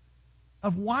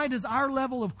of why does our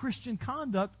level of Christian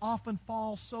conduct often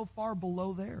fall so far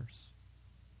below theirs?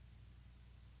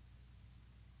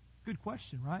 Good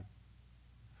question, right?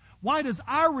 Why does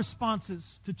our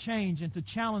responses to change and to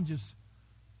challenges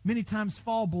many times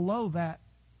fall below that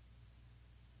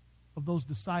of those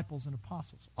disciples and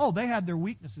apostles? Oh, they had their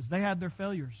weaknesses. They had their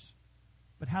failures.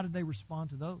 But how did they respond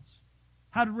to those?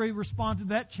 How did they respond to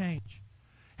that change?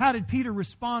 How did Peter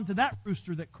respond to that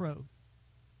rooster that crowed?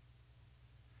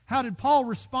 How did Paul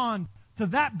respond to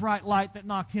that bright light that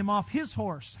knocked him off his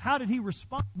horse? How did he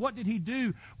respond? What did he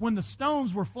do when the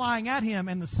stones were flying at him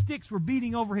and the sticks were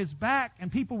beating over his back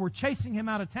and people were chasing him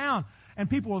out of town and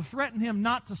people were threatening him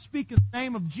not to speak in the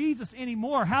name of Jesus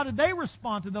anymore? How did they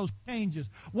respond to those changes?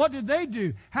 What did they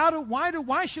do?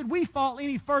 Why should we fall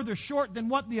any further short than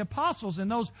what the apostles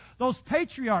and those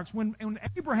patriarchs, when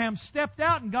Abraham stepped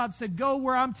out and God said, "Go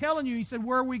where I'm telling you," he said,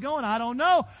 "Where are we going?" "I don't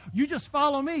know. You just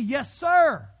follow me." "Yes,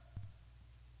 sir."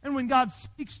 And when God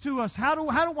speaks to us,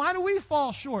 why do we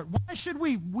fall short? Why should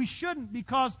we? We shouldn't,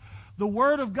 because the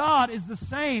Word of God is the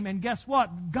same. And guess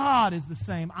what? God is the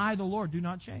same. I, the Lord, do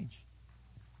not change.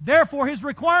 Therefore, His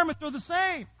requirements are the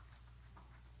same.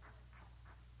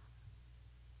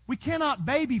 We cannot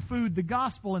baby food the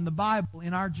gospel and the Bible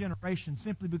in our generation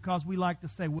simply because we like to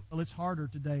say, well, it's harder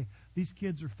today. These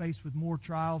kids are faced with more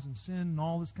trials and sin and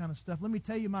all this kind of stuff. Let me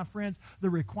tell you, my friends, the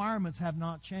requirements have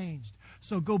not changed.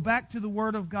 So go back to the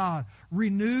Word of God.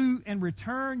 Renew and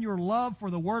return your love for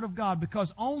the Word of God,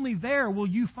 because only there will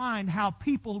you find how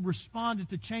people responded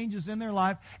to changes in their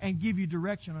life and give you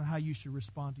direction on how you should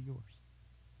respond to yours.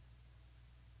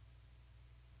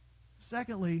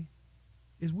 Secondly,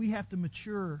 is we have to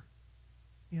mature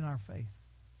in our faith.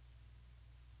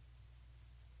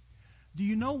 Do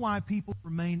you know why people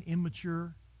remain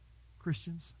immature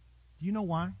Christians? Do you know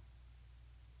why? I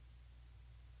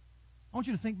want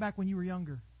you to think back when you were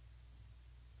younger.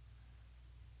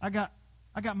 I got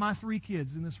my 3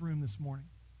 kids in this room this morning.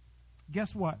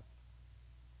 Guess what?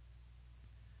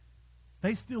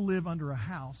 They still live under a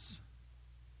house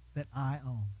that I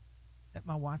own. that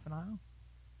my wife and I own.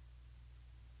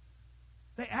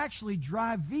 They actually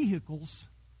drive vehicles,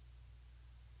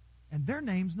 and their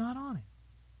name's not on it.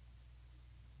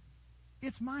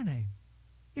 It's my name.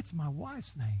 It's my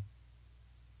wife's name.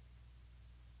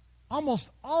 Almost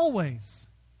always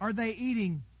are they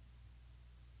eating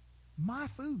my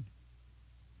food.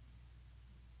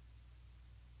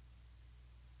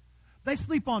 They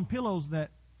sleep on pillows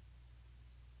that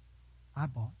I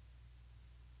bought,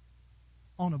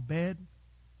 on a bed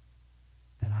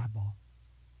that I bought.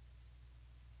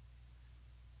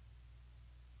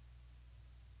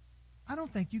 I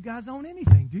don't think you guys own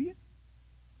anything, do you?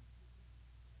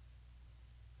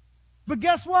 But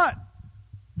guess what?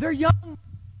 They're young.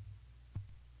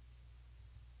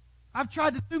 I've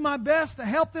tried to do my best to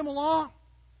help them along.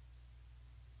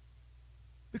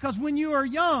 Because when you are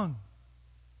young,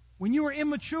 when you are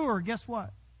immature, guess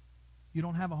what? You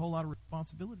don't have a whole lot of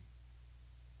responsibility.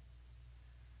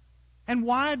 And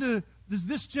why does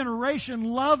this generation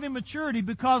love immaturity?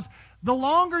 Because the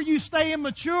longer you stay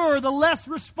immature, the less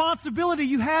responsibility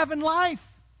you have in life.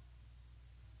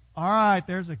 All right,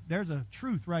 there's a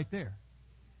truth right there.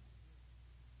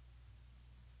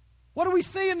 What do we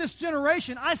see in this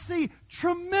generation? I see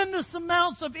tremendous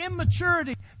amounts of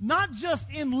immaturity, not just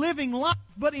in living life,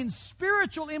 but in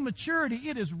spiritual immaturity.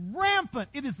 It is rampant.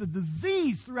 It is a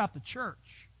disease throughout the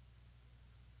church.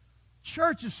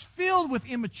 Church is filled with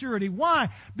immaturity. Why?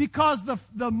 Because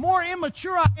the more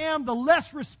immature I am, the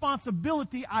less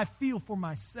responsibility I feel for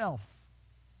myself.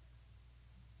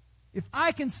 If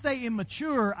I can stay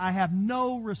immature, I have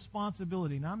no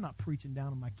responsibility. Now, I'm not preaching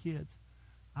down on my kids.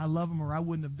 I love them, or I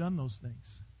wouldn't have done those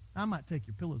things. I might take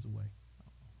your pillows away.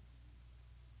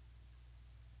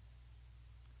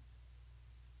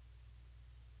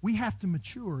 We have to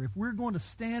mature. If we're going to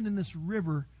stand in this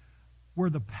river where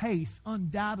the pace,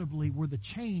 undoubtedly, where the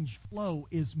change flow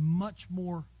is much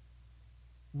more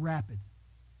rapid.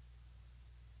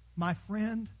 My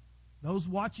friend, those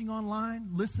watching online,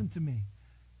 listen to me.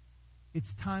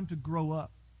 It's time to grow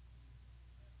up.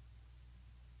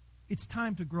 It's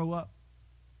time to grow up.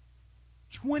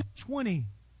 2020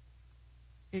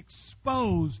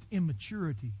 exposed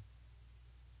immaturity.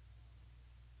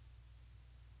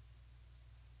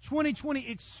 2020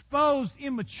 exposed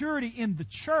immaturity in the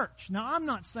church. Now, I'm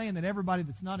not saying that everybody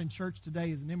that's not in church today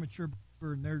is an immature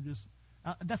believer and they're just...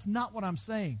 that's not what I'm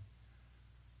saying.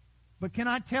 But can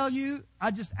I tell you,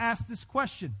 I just asked this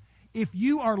question. If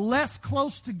you are less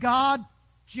close to God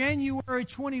January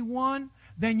 21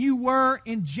 than you were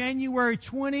in January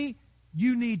 20,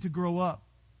 you need to grow up.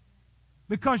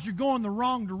 Because you're going the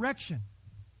wrong direction.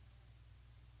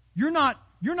 You're not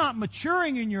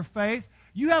maturing in your faith.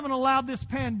 You haven't allowed this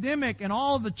pandemic and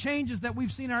all of the changes that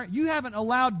we've seen. You haven't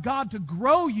allowed God to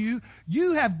grow you.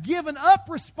 You have given up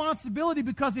responsibility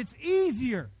because it's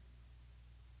easier.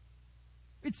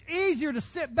 It's easier to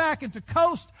sit back and to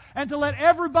coast and to let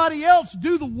everybody else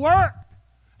do the work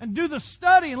and do the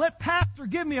study and let Pastor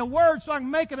give me a word so I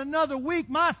can make it another week.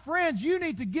 My friends, you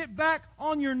need to get back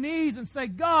on your knees and say,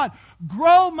 God,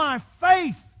 grow my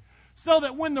faith so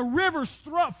that when the river's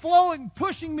flowing,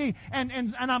 pushing me,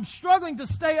 and I'm struggling to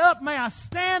stay up, may I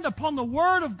stand upon the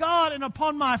Word of God and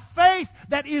upon my faith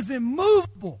that is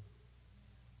immovable.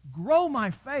 Grow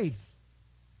my faith.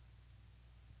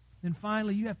 Then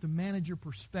finally, you have to manage your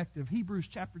perspective. Hebrews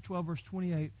chapter 12, verse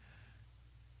 28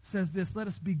 says this, let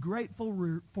us be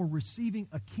grateful for receiving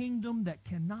a kingdom that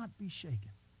cannot be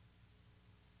shaken.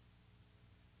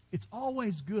 It's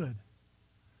always good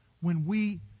when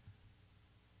we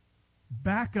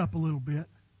back up a little bit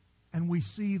and we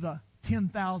see the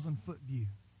 10,000-foot view.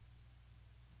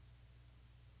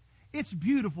 It's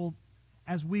beautiful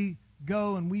as we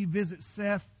go and we visit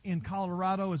Seth in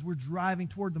Colorado as we're driving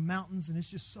toward the mountains, and it's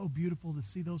just so beautiful to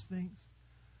see those things.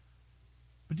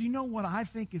 But do you know what I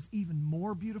think is even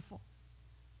more beautiful?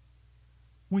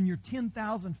 When you're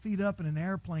 10,000 feet up in an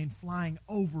airplane flying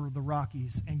over the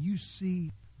Rockies and you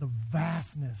see the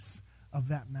vastness of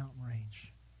that mountain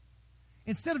range.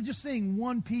 Instead of just seeing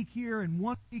one peak here and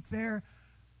one peak there,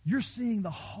 you're seeing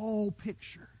the whole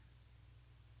picture.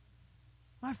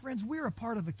 My friends, we're a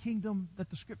part of a kingdom that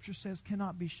the Scripture says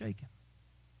cannot be shaken.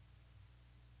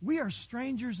 We are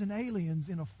strangers and aliens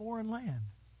in a foreign land.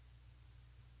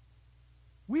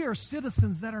 We are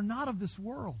citizens that are not of this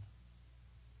world.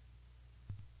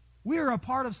 We are a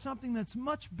part of something that's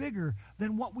much bigger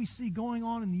than what we see going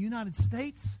on in the United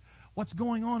States, what's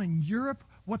going on in Europe,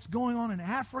 what's going on in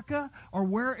Africa or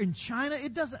where in China.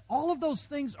 It doesn't. All of those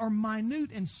things are minute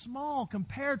and small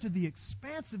compared to the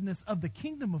expansiveness of the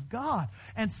kingdom of God.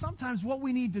 And sometimes what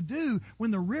we need to do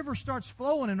when the river starts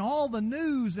flowing and all the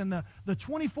news and the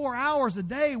 24 hours a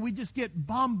day, we just get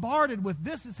bombarded with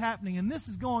this is happening and this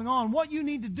is going on. What you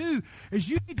need to do is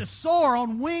you need to soar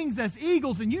on wings as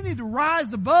eagles, and you need to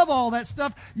rise above all that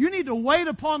stuff. You need to wait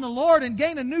upon the Lord and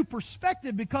gain a new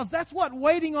perspective, because that's what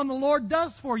waiting on the Lord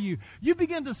does for you. You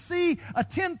begin to see a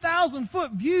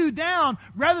 10,000-foot view down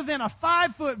rather than a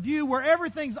 5-foot view where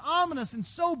everything's ominous and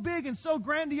so big and so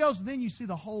grandiose. Then you see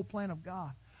the whole plan of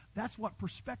God. That's what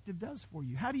perspective does for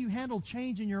you. How do you handle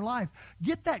change in your life?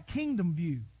 Get that kingdom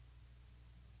view.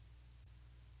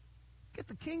 Get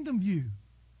the kingdom view.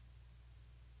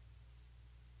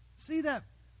 See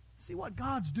what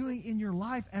God's doing in your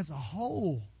life as a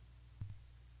whole.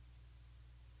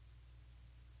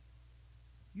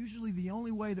 Usually the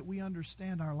only way that we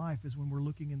understand our life is when we're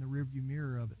looking in the rearview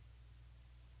mirror of it.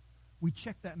 We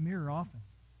check that mirror often.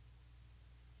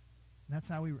 And that's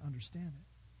how we understand it.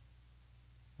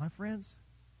 My friends,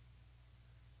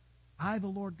 I, the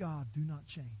Lord God, do not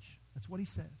change. That's what He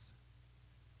says.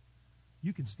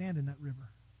 You can stand in that river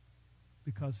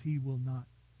because He will not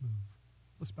move.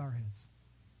 Let's bow our heads.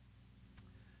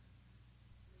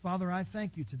 Father, I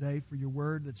thank You today for Your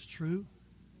word that's true,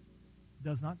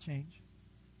 does not change.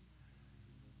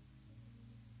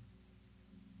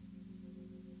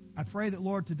 I pray that,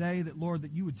 Lord, today, that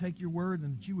You would take Your word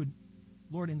and that You would,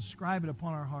 Lord, inscribe it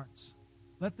upon our hearts.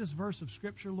 Let this verse of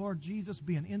Scripture, Lord Jesus,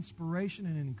 be an inspiration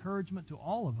and an encouragement to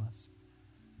all of us.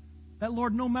 That,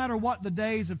 Lord, no matter what the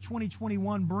days of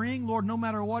 2021 bring, Lord, no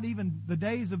matter what even the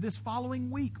days of this following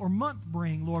week or month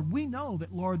bring, Lord, we know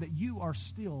that, Lord, that You are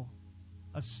still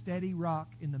a steady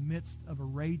rock in the midst of a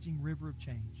raging river of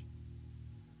change.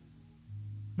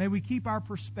 May we keep our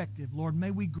perspective, Lord. May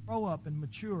we grow up and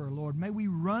mature, Lord. May we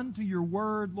run to Your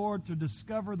word, Lord, to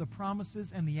discover the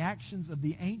promises and the actions of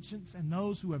the ancients and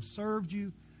those who have served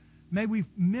You. May we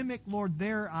mimic, Lord,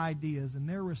 their ideas and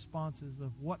their responses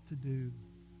of what to do.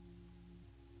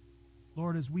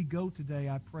 Lord, as we go today,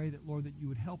 I pray that, Lord, that You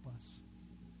would help us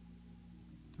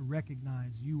to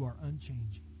recognize You are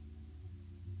unchanging.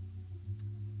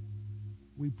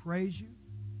 We praise You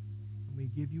and we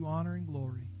give You honor and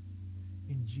glory.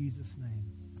 In Jesus' name,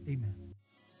 amen.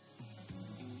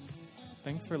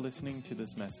 Thanks for listening to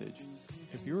this message.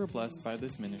 If you were blessed by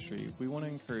this ministry, we want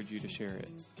to encourage you to share it.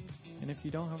 And if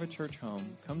you don't have a church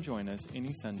home, come join us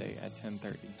any Sunday at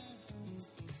 10:30.